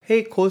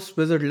Hey, Coast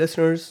Wizard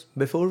listeners,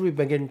 before we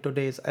begin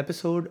today's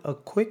episode, a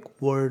quick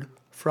word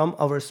from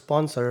our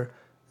sponsor,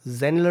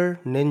 Zenler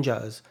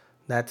Ninjas.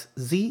 That's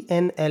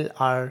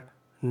ZNLR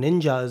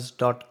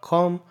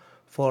ninjas.com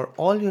for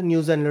all your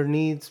new Zenler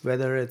needs,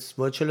 whether it's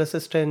virtual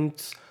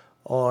assistants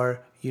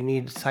or you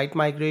need site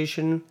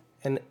migration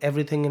and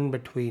everything in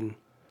between.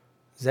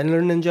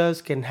 Zenler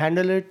Ninjas can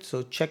handle it,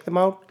 so check them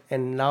out.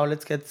 And now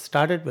let's get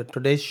started with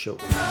today's show.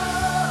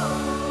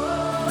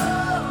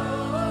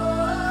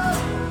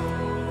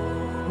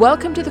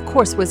 Welcome to the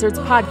Course Wizards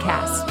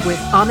podcast with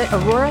Amit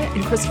Arora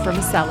and Christopher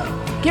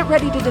Maselli. Get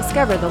ready to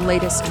discover the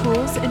latest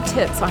tools and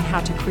tips on how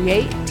to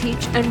create,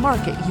 teach, and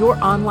market your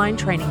online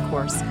training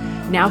course.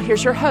 Now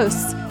here's your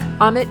hosts,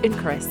 Amit and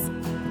Chris.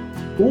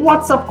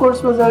 What's up,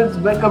 Course Wizards?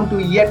 Welcome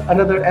to yet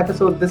another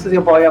episode. This is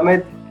your boy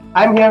Amit.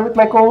 I'm here with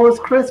my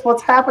co-host Chris.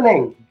 What's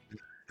happening?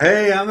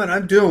 Hey,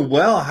 I'm doing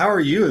well. How are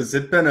you? Has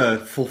it been a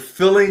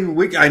fulfilling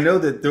week? I know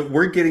that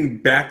we're getting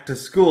back to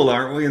school,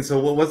 aren't we? And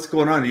so what's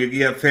going on?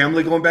 You have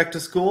family going back to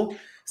school? Is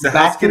the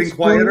house Back to getting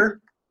school.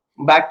 quieter?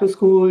 Back to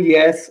school,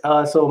 yes.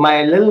 So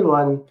my little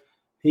one,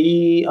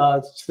 he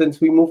since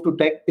we moved to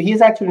tech,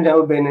 he's actually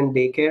never been in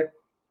daycare.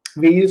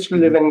 We used to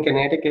live Mhm. in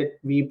Connecticut.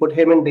 We put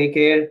him in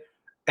daycare,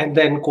 and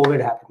then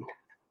COVID happened.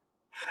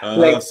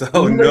 Like So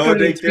no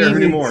literally daycare 3 weeks.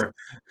 anymore.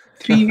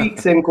 3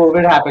 weeks and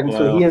COVID happened,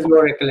 so he Wow. has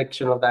no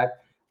recollection of that.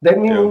 Then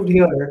we Yeah. moved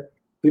here.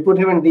 We put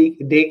him in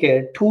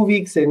daycare. 2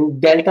 weeks in,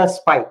 Delta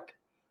spiked,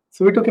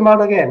 so we took him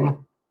out again.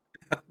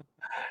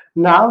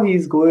 Now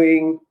he's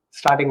going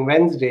starting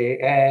Wednesday,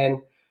 and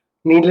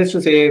needless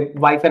to say,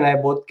 wife and I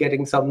are both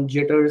getting some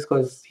jitters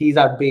because he's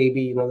our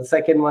baby. You know, the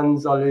second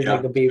one's always like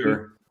Yeah, the baby.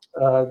 sure.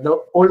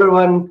 The older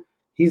one,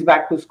 he's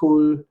back to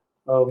school.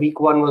 Week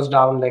one was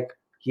down like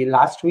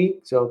last week,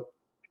 so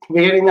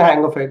we're getting the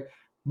hang of it.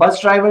 Bus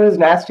driver is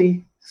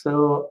nasty,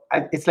 so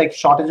it's like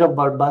shortage of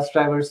bus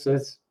drivers, so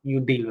you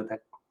deal with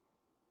it.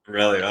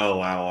 Really? Oh,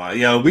 wow. Wow.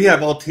 Yeah, we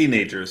have all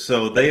teenagers,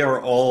 so they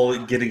are all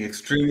getting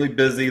extremely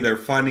busy. They're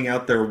finding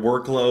out their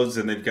workloads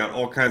and they've got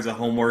all kinds of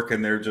homework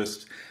and they're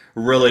just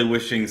really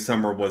wishing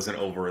summer wasn't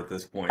over at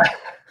this point.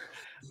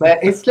 But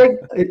it's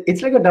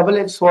like a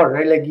double-edged sword,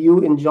 right? Like you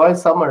enjoy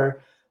summer,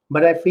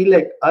 but I feel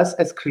like us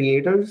as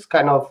creators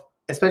kind of,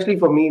 especially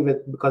for me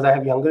with because I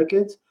have younger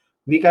kids,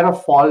 we kind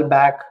of fall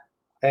back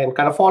and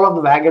kind of fall off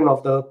the wagon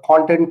of the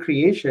content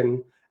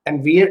creation,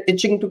 and we're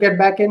itching to get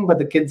back in, but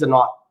the kids are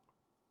not.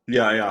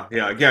 Yeah.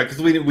 Because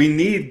we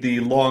need the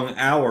long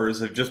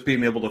hours of just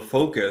being able to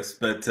focus.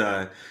 But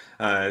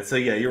so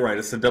yeah, you're right.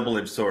 It's a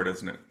double-edged sword,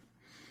 isn't it?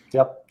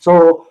 Yep.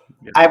 So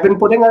Yeah. I've been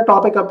putting our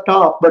topic up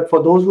top, but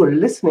for those who are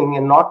listening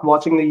and not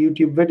watching the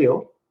YouTube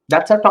video,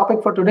 that's our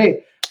topic for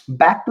today.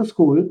 Back to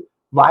school,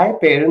 why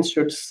parents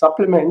should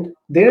supplement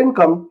their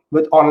income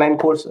with online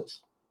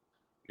courses.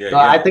 Yeah, So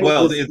I yeah. think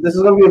Well, this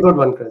is going to be a good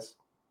one, Chris.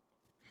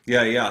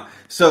 yeah.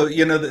 So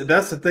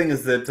that's the thing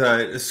is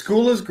that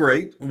school is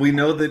great. We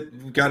know that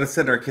we've got to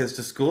send our kids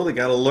to school. They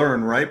got to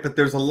learn, right? But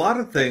there's a lot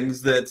of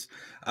things that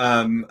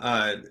um,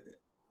 uh,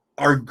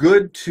 are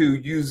good to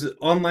use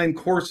online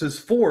courses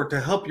for to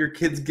help your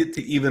kids get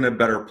to even a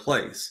better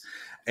place.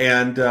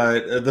 And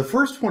the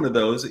first one of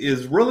those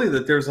is really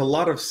that there's a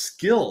lot of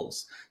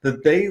skills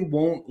that they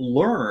won't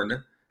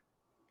learn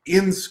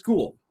in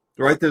school,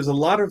 right? There's a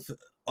lot of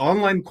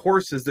online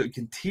courses that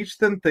can teach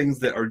them things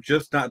that are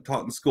just not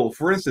taught in school.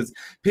 For instance,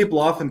 people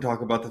often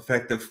talk about the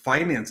fact that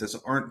finances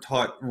aren't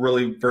taught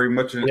really very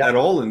much Yeah. at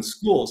all in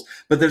schools,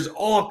 but there's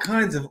all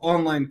kinds of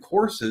online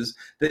courses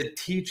that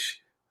teach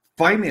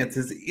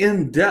finances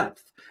in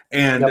depth.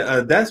 And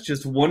Yep. that's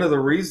just one of the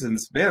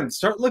reasons, man.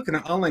 Start looking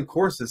at online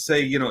courses.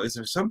 Say, is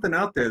there something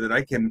out there that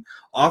I can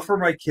offer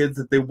my kids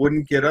that they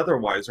wouldn't get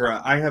otherwise? Or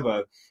I have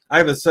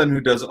a son who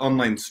does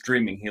online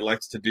streaming. He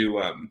likes to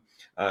do,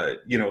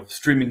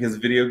 streaming his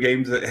video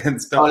games and Or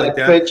stuff like like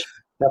that. Twitch.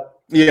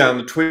 Yep. Yeah, on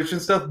the Twitch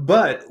and stuff.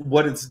 But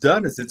what it's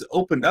done is it's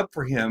opened up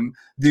for him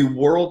the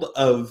world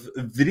of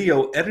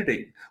video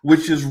editing,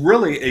 which is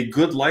really a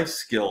good life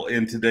skill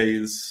in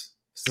today's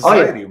Oh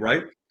yeah. society,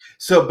 right?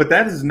 So, but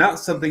that is not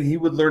something he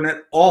would learn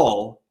at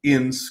all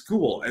in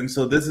school. And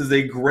so this is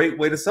a great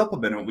way to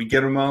supplement it. We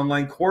get him an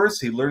online course,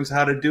 he learns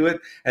how to do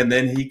it, and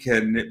then he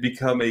can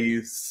become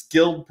a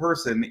skilled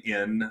person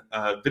in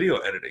video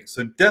editing.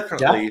 So Yeah.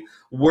 definitely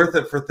worth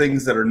it for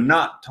things that are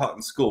not taught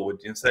in school,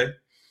 would you say?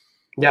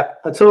 Yeah.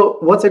 So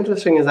what's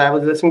interesting is I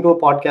was listening to a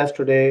podcast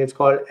today. It's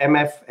called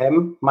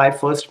MFM, My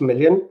First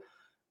Million,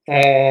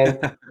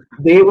 and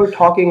they were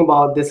talking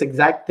about this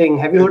exact thing.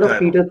 Have you heard Good of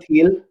title. Peter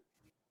Thiel?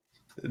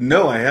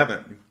 No, I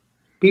haven't.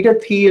 Peter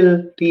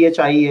Thiel, Thiel,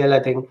 I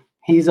think.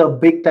 He's a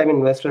big time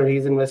investor.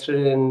 He's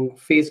invested in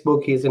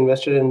Facebook. He's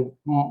invested in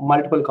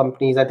multiple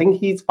companies. I think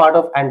he's part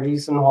of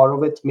Andreessen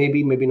Horowitz,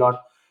 maybe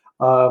not.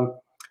 Um,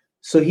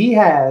 so he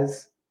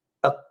has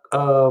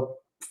a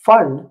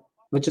fund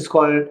which is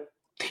called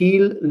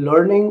Thiel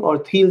Learning or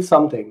Thiel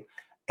something.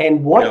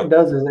 And what it Yep.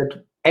 does is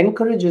it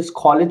encourages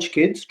college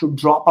kids to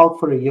drop out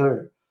for a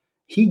year.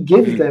 He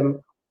gives Mm.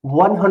 them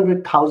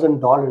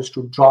 $100,000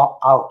 to drop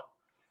out.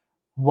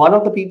 one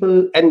of the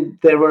people, and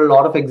there were a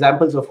lot of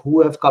examples of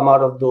who have come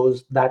out of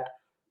that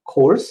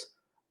course.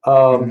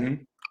 Um, Hmm.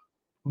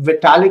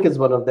 Vitalik is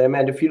one of them.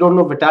 And if you don't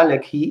know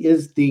Vitalik, he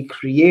is the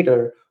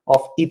creator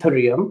of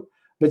Ethereum,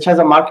 which has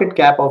a market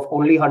cap of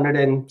only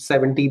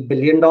 $170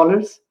 billion.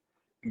 Yeah,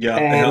 yeah.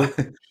 And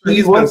So he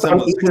he's been worked on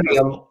somewhat Ethereum.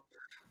 successful.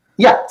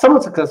 Yeah,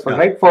 somewhat successful, Yeah,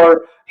 right?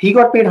 He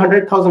got paid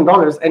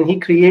 $100,000 and he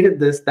created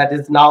this that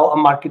is now a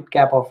market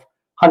cap of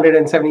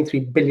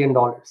 $173 billion.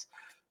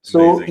 So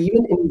amazing.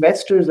 even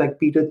investors like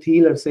Peter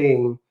Thiel are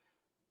saying,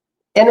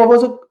 and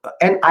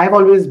I've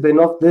always been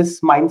of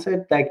this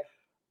mindset, like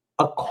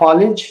a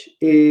college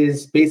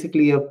is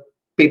basically a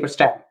paper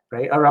stamp,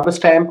 right? A rubber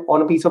stamp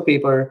on a piece of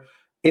paper.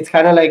 It's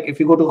kind of like if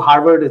you go to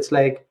Harvard, it's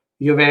like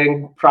you're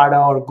wearing Prada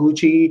or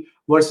Gucci,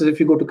 versus if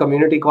you go to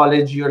community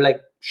college, you're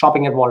like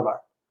shopping at Walmart.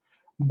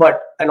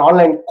 But an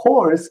online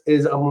course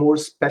is a more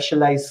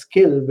specialized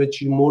skill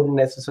which you wouldn't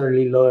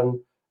necessarily learn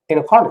in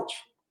a college.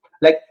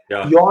 Like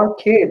Yeah. your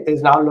kid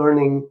is now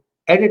learning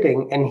editing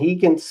and he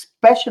can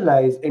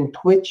specialize in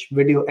Twitch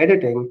video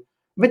editing,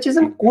 which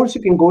isn't a Mhm. course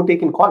you can go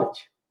take in college.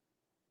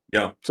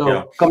 Yeah, yeah.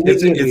 So completely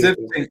It's agree with you.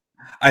 interesting.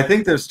 I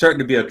think there's starting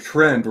to be a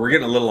trend. We're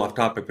getting a little off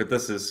topic, but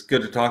this is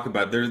good to talk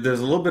about. There's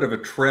a little bit of a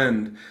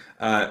trend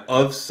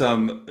of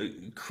some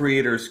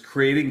creators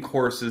creating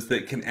courses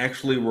that can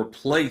actually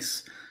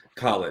replace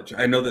college.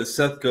 I know that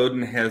Seth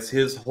Godin has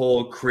his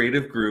whole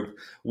creative group,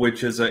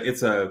 which is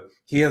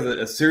he has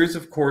a series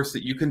of course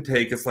that you can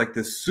take. It's like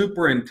this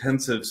super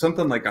intensive,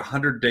 something like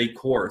 100-day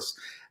course,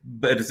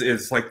 but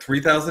it's like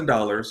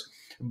 $3,000.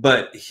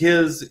 But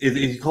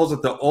he calls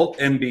it the Alt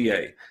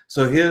MBA.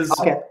 So his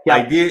Okay. Yeah.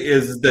 idea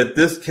is that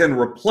this can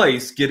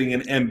replace getting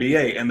an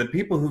MBA. And the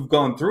people who've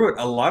gone through it,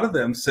 a lot of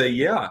them say,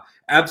 yeah,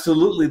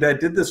 absolutely, that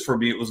did this for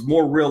me. It was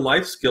more real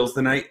life skills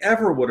than I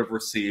ever would have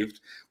received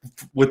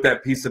with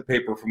that piece of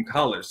paper from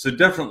college. So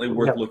definitely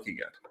worth Yeah. looking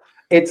at.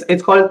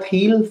 It's called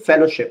Thiel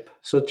Fellowship.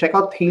 So check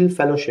out Thiel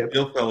Fellowship.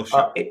 Field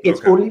fellowship. It's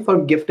Okay. only for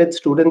gifted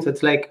students.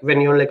 It's like when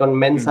you're like on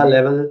Mensa Hmm.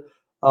 level,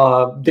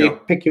 they Yeah.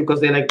 pick you because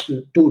they're like,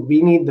 dude,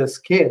 we need this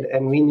kid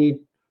and we need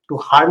to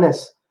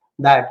harness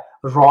that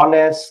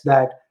rawness,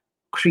 that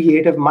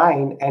creative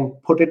mind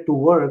and put it to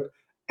work.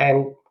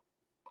 And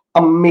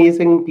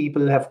amazing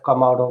people have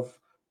come out of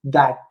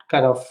that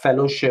kind of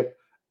fellowship.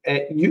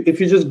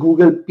 If you just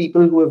Google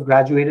people who have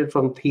graduated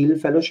from Thiel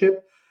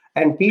Fellowship,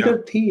 and Yeah.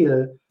 Peter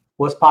Thiel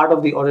was part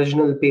of the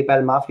original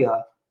PayPal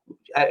mafia.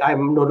 I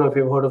don't know if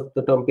you've heard of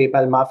the term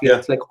PayPal mafia. Yeah.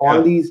 It's like all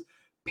Yeah. these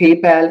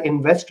PayPal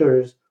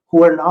investors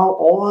who are now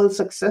all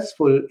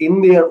successful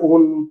in their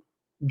own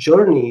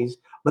journeys,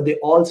 but they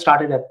all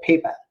started at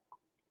PayPal.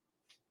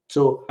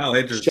 So Oh,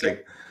 check, interesting.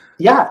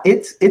 yeah,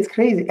 it's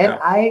crazy. And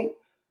Yeah.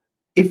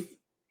 if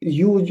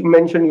you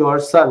mentioned your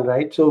son,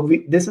 right? So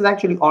this is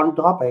actually on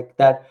topic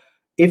that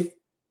if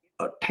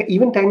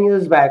even 10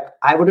 years back,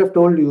 I would have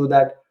told you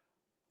that,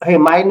 hey,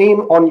 my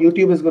name on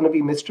YouTube is going to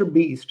be Mr.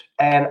 Beast,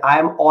 and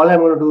I'm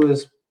going to do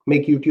is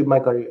make YouTube my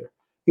career.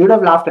 You would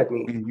have laughed at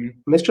me. Hmm.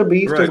 Mr.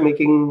 Beast is Right.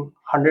 making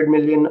 100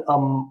 million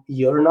a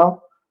year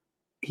now.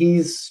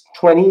 He's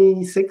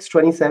 26,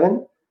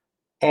 27,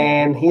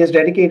 and he has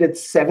dedicated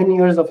 7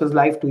 years of his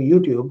life to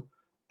YouTube,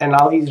 and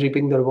now he's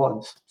reaping the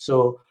rewards.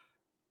 So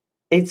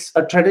it's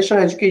a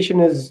traditional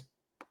education is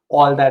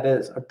all that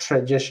is a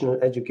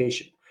traditional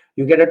education.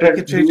 You get It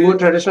could change do a it.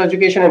 traditional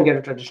education and get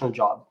a traditional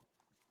job.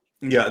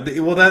 Yeah,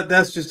 well,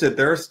 that's just it.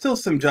 There are still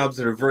some jobs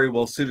that are very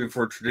well suited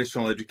for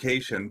traditional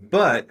education,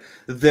 but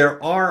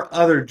there are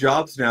other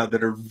jobs now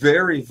that are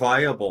very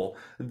viable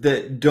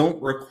that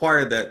don't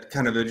require that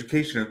kind of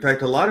education. In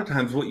fact, a lot of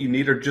times what you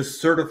need are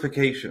just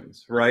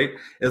certifications, right?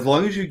 As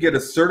long as you get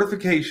a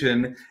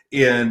certification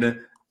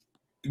in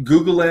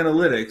Google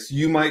Analytics,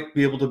 you might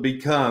be able to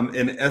become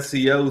an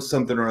SEO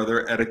something or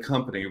other at a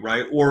company,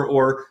 right?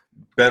 Or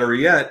better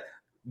yet,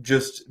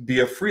 just be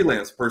a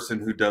freelance person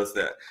who does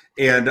that.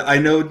 And I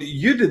know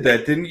you did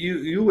that, didn't you?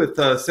 You with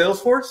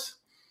Salesforce?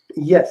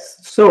 Yes.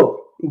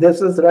 So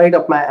this is right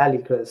up my alley,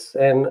 Chris.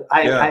 And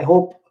I Yeah.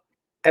 hope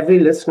every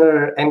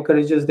listener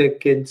encourages their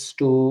kids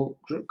to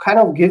kind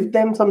of give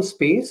them some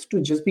space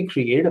to just be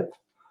creative.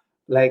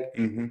 Like,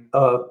 Hmm.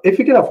 if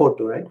you can afford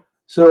to, right?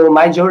 So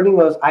my journey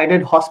was I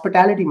did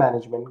hospitality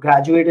management,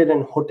 graduated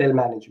in hotel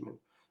management.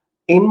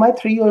 In my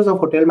 3 years of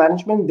hotel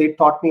management, they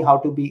taught me how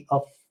to be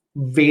a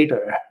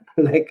waiter,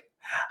 like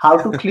how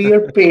to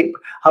clear pay,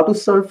 how to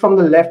serve from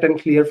the left and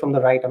clear from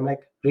the right. I'm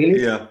like,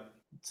 really? Yeah.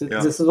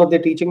 Yeah. This is what they're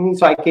teaching me.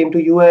 So I came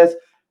to US,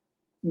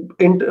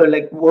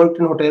 like worked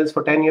in hotels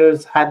for 10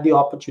 years, had the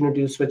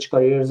opportunity to switch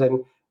careers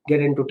and get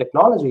into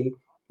technology.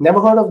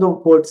 Never heard of the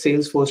word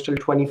Salesforce till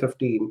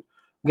 2015.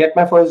 Get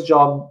my first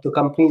job, the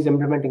company's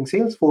implementing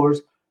Salesforce.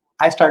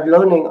 I start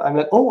learning. I'm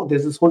like, oh,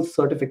 there's this whole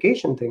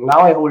certification thing.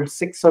 Now I hold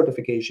 6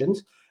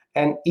 certifications,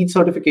 and each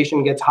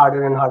certification gets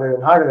harder and harder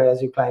and harder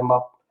as you climb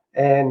up.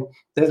 And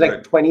there's like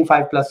Right.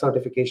 25 plus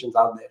certifications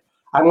out there.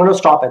 I'm going to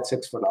stop at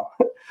 6 for now.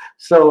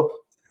 So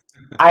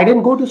I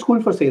didn't go to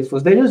school for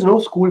Salesforce. There is no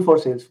school for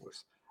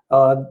Salesforce.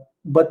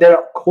 But there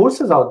are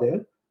courses out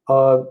there.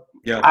 Uh,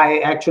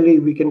 Yeah.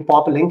 we can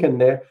pop a link in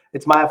there.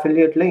 It's my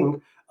affiliate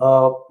link.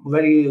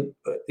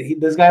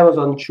 This guy was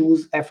on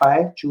Choose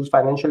FI, Choose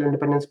Financial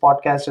Independence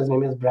podcast. His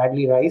name is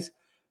Bradley Rice.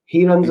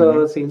 He runs a Hmm.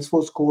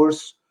 Salesforce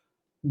course,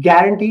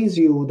 guarantees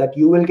you that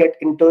you will get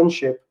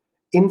internship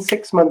in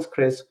 6 months.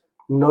 Chris,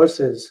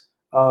 nurses,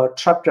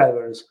 truck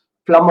drivers,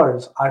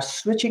 plumbers are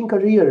switching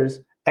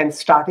careers and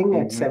starting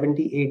at Hmm.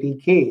 70,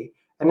 80K,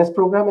 and his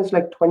program is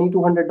like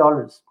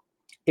 $2,200.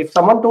 If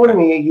someone told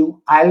me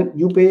you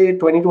pay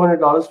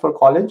 $2,200 for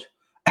college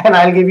and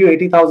I'll give you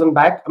 80,000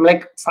 back, I'm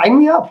like, sign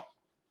me up.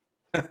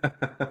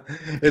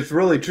 It's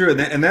really true,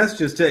 and that's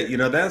just it.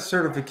 That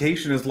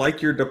certification is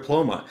like your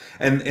diploma,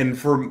 and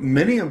for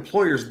many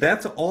employers,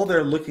 that's all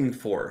they're looking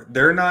for.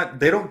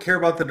 They don't care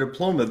about the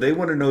diploma. They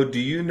want to know, do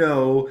you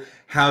know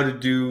how to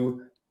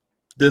do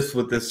this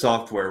with this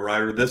software,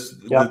 right? Or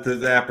Yep.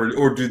 this app,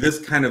 or do this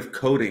kind of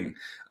coding.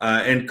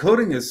 And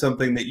coding is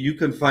something that you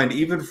can find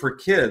even for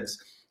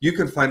kids. You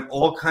can find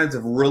all kinds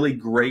of really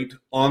great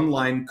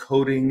online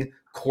coding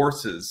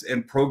courses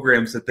and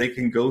programs that they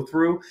can go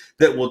through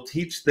that will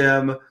teach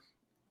them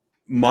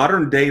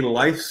modern day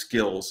life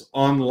skills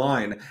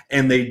online,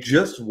 and they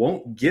just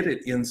won't get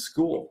it in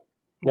school.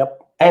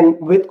 Yep. And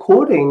with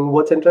coding,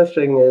 what's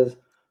interesting is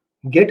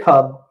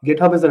GitHub.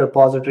 GitHub is a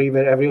repository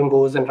where everyone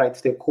goes and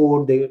writes their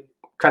code.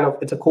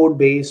 It's a code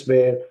base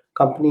where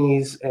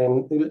companies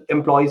and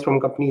employees from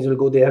companies will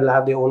go there, will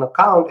have their own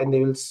account, and they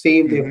will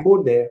save their Hmm.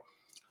 code there.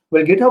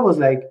 Well, GitHub was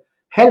like,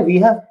 hell, we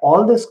have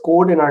all this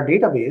code in our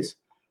database.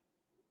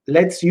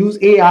 Let's use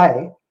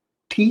AI,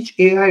 teach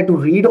AI to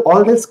read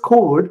all this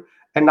code.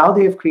 And now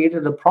they have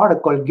created a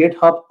product called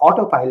GitHub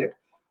Autopilot,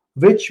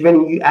 which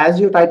as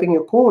you're typing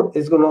your code,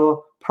 is going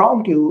to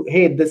prompt you,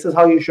 hey, this is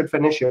how you should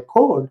finish your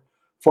code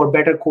for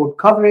better code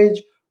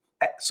coverage.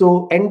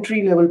 So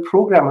entry level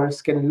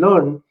programmers can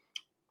learn.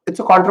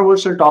 It's a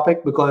controversial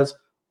topic because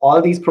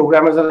all these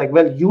programmers are like,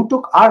 well, you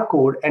took our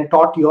code and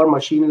taught your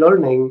machine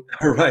learning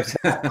Right.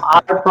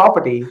 our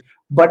property,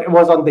 but it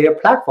was on their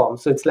platform.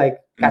 So it's like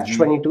catch Hmm.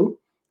 22.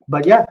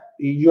 But yeah,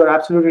 you're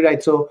absolutely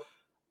right. So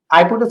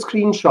I put a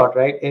screenshot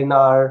right in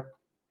our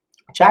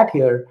chat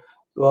here.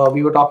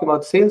 We were talking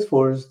about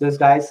Salesforce. This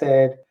guy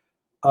said,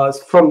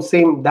 from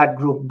same that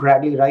group,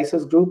 Bradley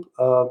Rice's group,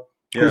 who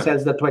Yeah.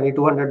 sells the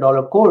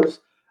 $2,200 course.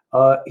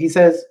 He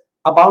says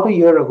about a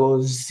year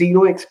ago,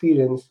 zero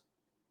experience,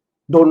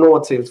 don't know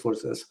what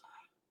Salesforce is.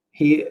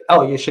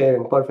 You're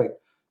sharing, perfect.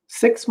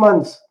 6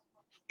 months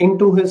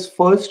into his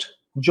first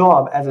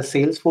job as a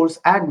Salesforce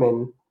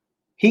admin,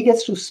 he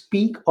gets to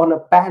speak on a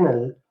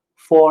panel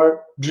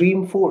for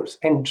Dreamforce.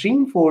 And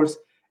Dreamforce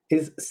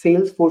is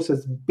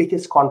Salesforce's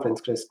biggest conference,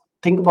 Chris.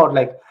 Think about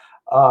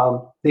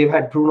they've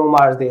had Bruno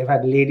Mars, they've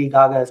had Lady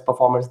Gaga as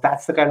performers.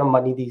 That's the kind of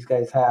money these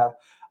guys have.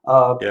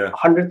 Yeah.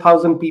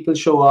 100,000 people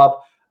show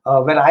up.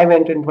 When I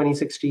went in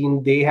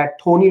 2016, they had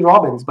Tony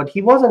Robbins, but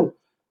he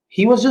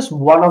was just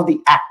one of the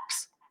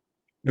acts.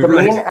 The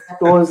main Right.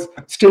 act was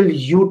still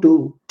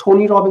U2.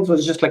 Tony Robbins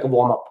was just like a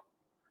warm up.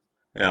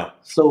 Yeah.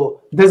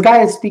 So this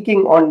guy is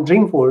speaking on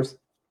Dreamforce,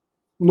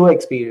 no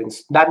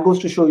experience. That goes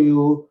to show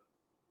you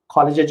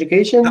college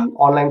education,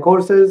 online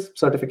courses,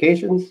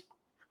 certifications.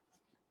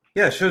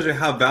 Yeah, it shows you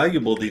how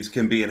valuable these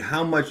can be and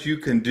how much you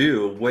can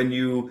do when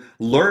you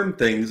learn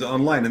things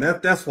online. And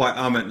that's why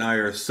Amit and I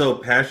are so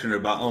passionate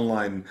about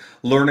online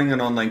learning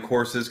and online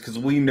courses, because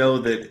we know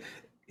that,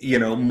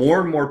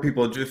 more and more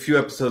people, a few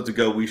episodes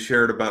ago, we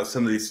shared about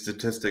some of these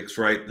statistics,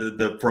 right?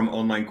 From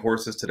online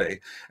courses today.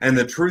 And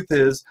the truth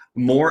is,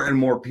 more and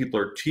more people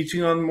are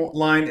teaching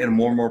online and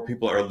more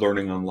people are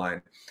learning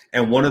online.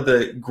 And one of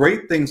the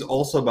great things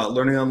also about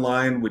learning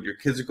online when your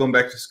kids are going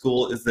back to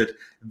school is that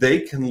they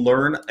can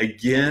learn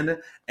again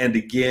and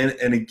again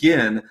and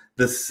again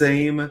the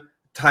same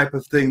type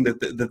of thing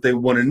that they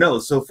want to know.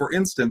 So for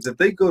instance, if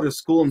they go to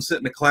school and sit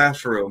in a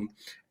classroom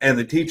and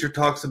the teacher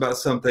talks about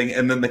something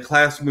and then the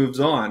class moves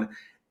on,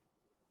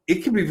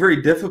 it can be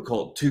very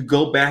difficult to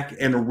go back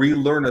and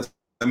relearn a.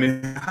 I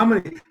mean, how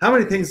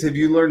many things have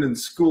you learned in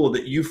school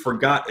that you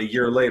forgot a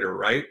year later,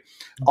 right?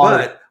 All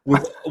But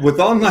with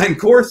online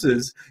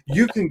courses,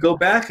 you can go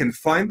back and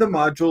find the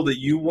module that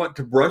you want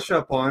to brush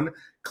up on,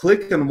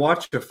 click and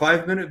watch a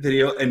 5-minute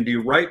video, and be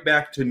right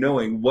back to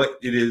knowing what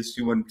it is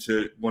you wanted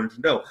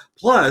to know.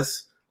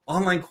 Plus,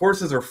 online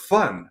courses are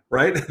fun,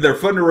 right? They're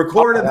fun to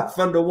record and they're yeah,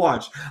 fun to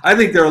watch. I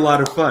think they're a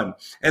lot of fun.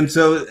 And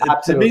so to me,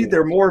 absolutely.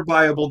 they're more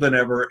viable than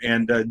ever,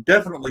 and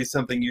definitely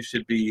something you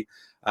should be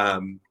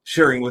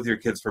sharing with your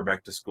kids for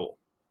back to school.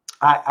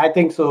 I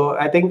think so.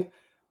 I think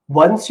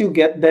once you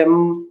get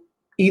them,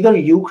 either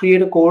you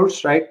create a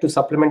course, right, to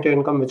supplement your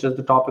income, which is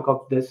the topic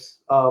of this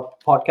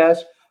podcast,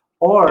 Yeah.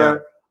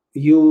 or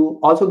you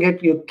also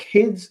get your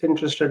kids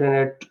interested in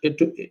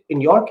it.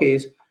 In your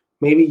case,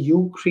 maybe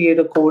you create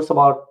a course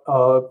about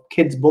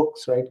kids'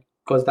 books, right?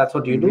 Because that's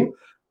what you Hmm. do.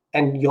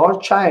 And your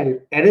child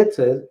edits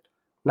it.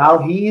 Now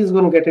he is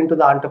going to get into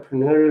the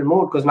entrepreneurial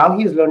mode because now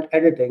he's learned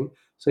editing.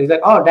 So he's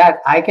like, oh, dad,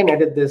 I can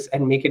edit this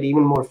and make it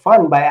even more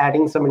fun by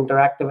adding some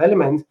interactive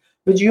elements,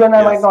 which you and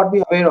I might Yes. not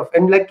be aware of.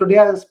 And like today,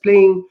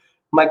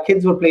 my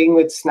kids were playing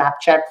with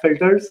Snapchat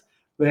filters.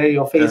 where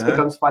your face Uh-huh.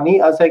 becomes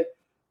funny. I was like,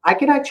 I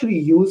can actually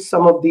use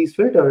some of these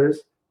filters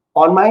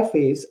on my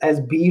face as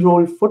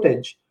B-roll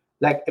footage.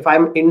 Like if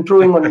I'm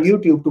introing on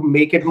YouTube to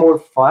make it more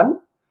fun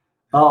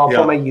for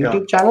Yeah, my yeah.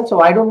 YouTube channel. So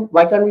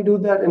why can't we do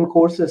that in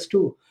courses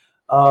too?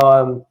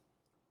 Um,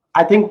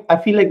 I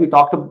feel like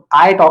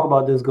I talk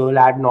about this girl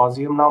ad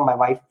nauseum now. My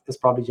wife is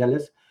probably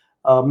jealous.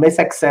 Miss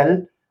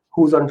Excel,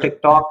 who's on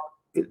TikTok,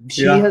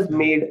 she Yeah. has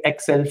made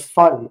Excel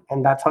fun,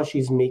 and that's how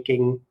she's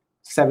making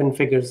 7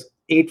 figures,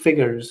 8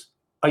 figures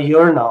a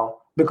year now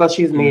because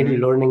she's made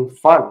Hmm. learning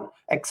fun.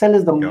 Excel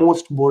is the Yeah.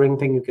 most boring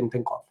thing you can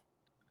think of.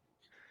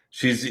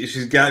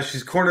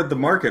 She's cornered the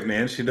market,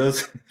 man. She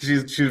does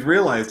she's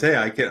realized, hey,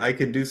 I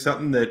can do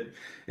something that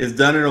is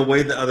done in a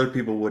way that other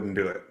people wouldn't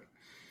do it.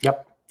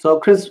 Yep. So,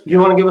 Chris, do you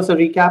Yeah. want to give us a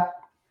recap?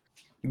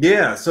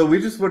 Yeah, so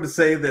we just want to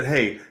say that,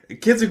 hey,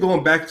 kids are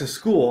going back to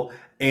school,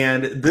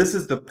 and this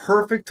is the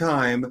perfect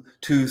time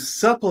to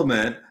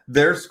supplement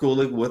their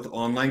schooling with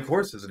online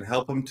courses and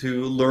help them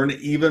to learn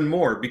even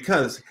more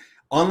because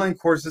online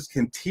courses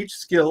can teach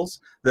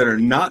skills that are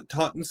not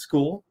taught in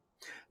school.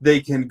 They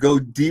can go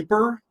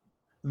deeper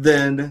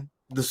than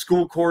the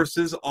school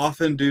courses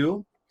often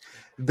do.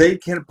 They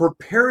can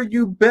prepare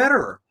you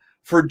better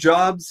for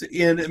jobs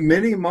in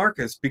many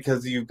markets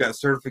because you've got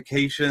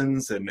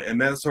certifications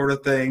and that sort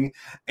of thing.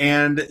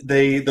 And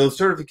those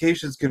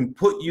certifications can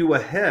put you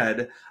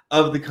ahead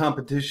of the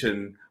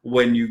competition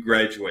when you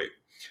graduate.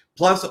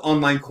 Plus,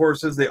 online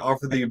courses, they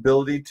offer the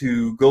ability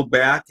to go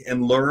back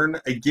and learn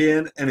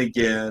again and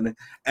again.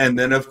 And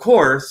then, of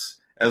course,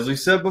 as we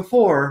said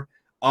before,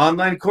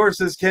 online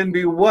courses can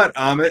be what,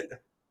 Amit?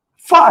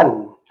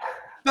 Fun.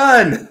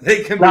 Fun.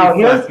 They can be Now, fun.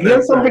 here's That's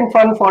right. something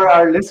fun for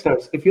our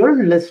listeners. If you're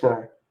a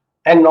listener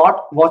and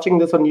not watching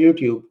this on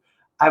YouTube,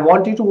 I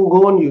want you to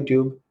go on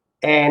YouTube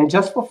and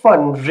just for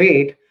fun,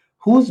 rate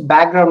whose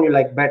background you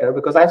like better.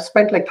 Because I've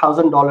spent like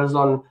 $1,000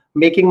 on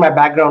making my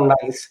background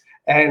nice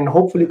and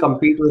hopefully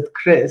compete with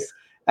Chris.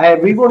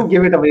 And we won't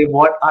give it away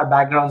what our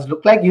backgrounds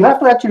look like. You have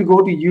to actually go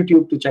to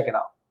YouTube to check it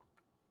out.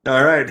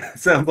 All right.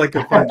 Sounds like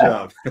a fun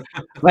job.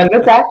 Well,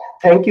 with that,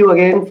 thank you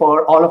again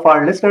for all of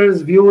our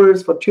listeners,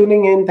 viewers for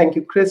tuning in. Thank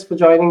you, Chris, for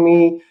joining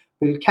me.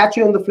 We'll catch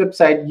you on the flip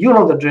side. You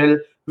know the drill.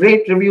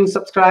 Rate, review,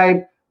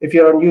 subscribe. If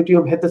you're on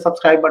YouTube, hit the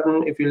subscribe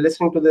button. If you're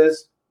listening to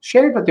this,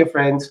 share it with your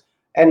friends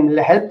and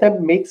help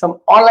them make some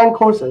online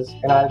courses.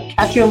 And I'll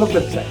catch you on the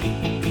flip side.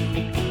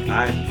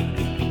 Bye.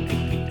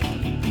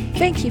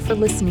 Thank you for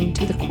listening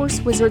to the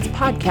Course Wizards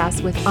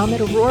podcast with Amit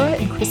Arora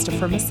and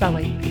Christopher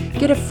Maselli.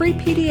 Get a free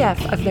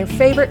PDF of their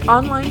favorite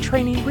online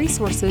training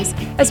resources,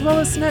 as well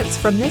as notes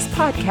from this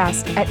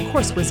podcast at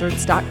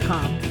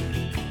CourseWizards.com.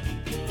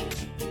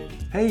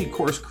 Hey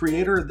course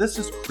creator, this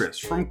is Chris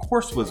from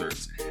Course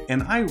Wizards,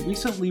 and I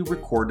recently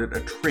recorded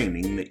a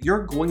training that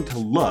you're going to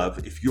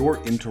love if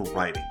you're into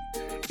writing.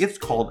 It's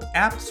called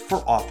Apps for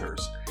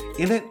Authors.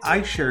 In it,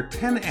 I share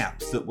 10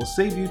 apps that will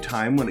save you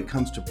time when it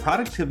comes to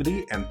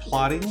productivity and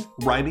plotting,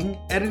 writing,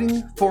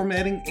 editing,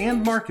 formatting,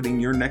 and marketing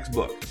your next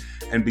book.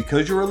 And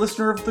because you're a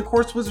listener of the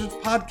Course Wizards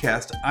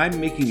podcast, I'm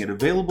making it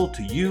available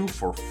to you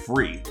for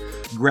free.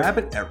 Grab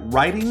it at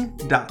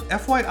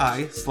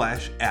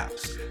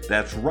writing.fyi/apps.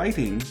 That's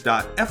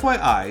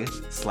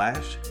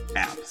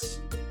writing.fyi/apps.